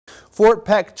Fort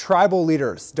Peck tribal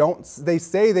leaders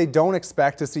say they don't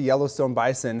expect to see Yellowstone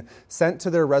bison sent to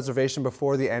their reservation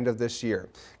before the end of this year.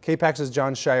 KPAX's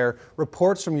John Shire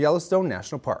reports from Yellowstone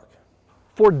National Park.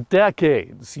 For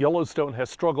decades, Yellowstone has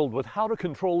struggled with how to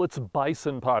control its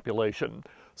bison population.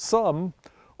 Some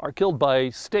are killed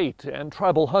by state and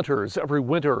tribal hunters every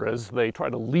winter as they try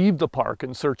to leave the park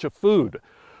in search of food.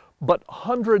 But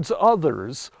hundreds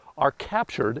others are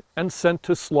captured and sent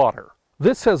to slaughter.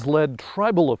 This has led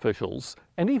tribal officials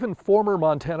and even former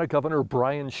Montana Governor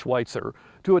Brian Schweitzer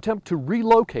to attempt to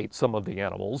relocate some of the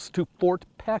animals to Fort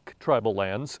Peck tribal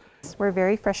lands. We're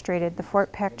very frustrated. The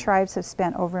Fort Peck tribes have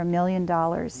spent over $1 million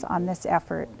on this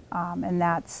effort, and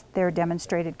that's their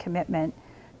demonstrated commitment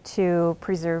to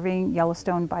preserving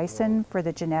Yellowstone bison for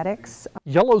the genetics.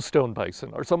 Yellowstone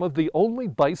bison are some of the only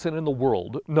bison in the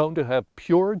world known to have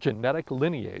pure genetic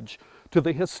lineage to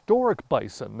the historic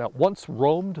bison that once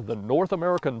roamed the North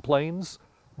American plains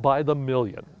by the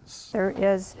millions. There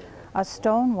is a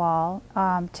stone wall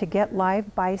to get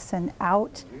live bison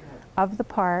out of the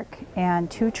park and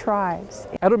to tribes.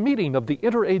 At a meeting of the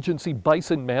Interagency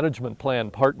Bison Management Plan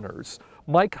partners,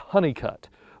 Mike Honeycutt,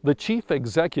 the chief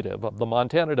executive of the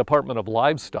Montana Department of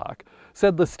Livestock,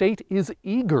 said the state is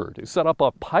eager to set up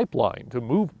a pipeline to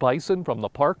move bison from the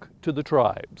park to the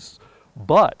tribes.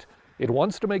 But it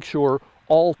wants to make sure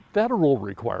all federal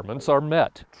requirements are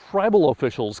met. Tribal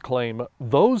officials claim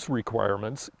those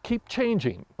requirements keep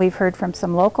changing. We've heard from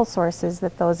some local sources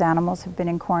that those animals have been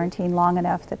in quarantine long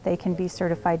enough that they can be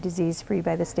certified disease-free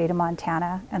by the state of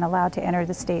Montana and allowed to enter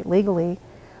the state legally.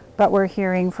 But we're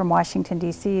hearing from Washington,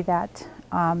 D.C. that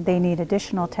they need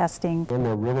additional testing. And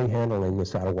they're really handling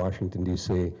this out of Washington,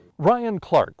 D.C. Ryan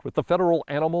Clark with the Federal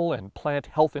Animal and Plant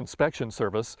Health Inspection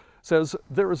Service says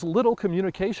there is little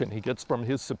communication he gets from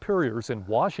his superiors in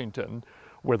Washington,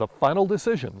 where the final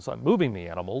decisions on moving the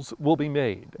animals will be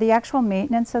made. The actual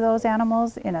maintenance of those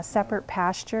animals in a separate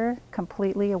pasture,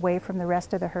 completely away from the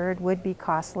rest of the herd, would be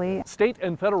costly. State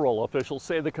and federal officials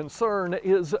say the concern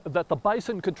is that the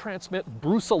bison could transmit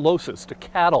brucellosis to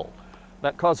cattle.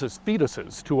 That causes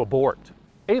fetuses to abort.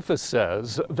 APHIS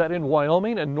says that in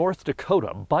Wyoming and North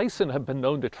Dakota, bison have been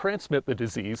known to transmit the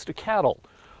disease to cattle.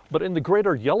 But in the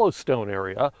greater Yellowstone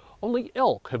area, only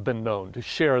elk have been known to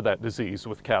share that disease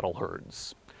with cattle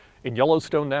herds. In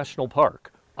Yellowstone National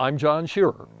Park, I'm John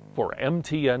Shearer for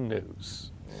MTN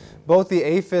News. Both the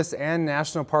APHIS and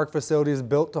National Park facilities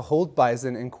built to hold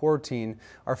bison in quarantine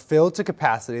are filled to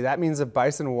capacity. That means if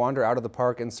bison wander out of the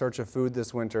park in search of food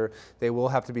this winter, they will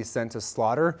have to be sent to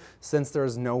slaughter since there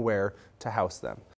is nowhere to house them.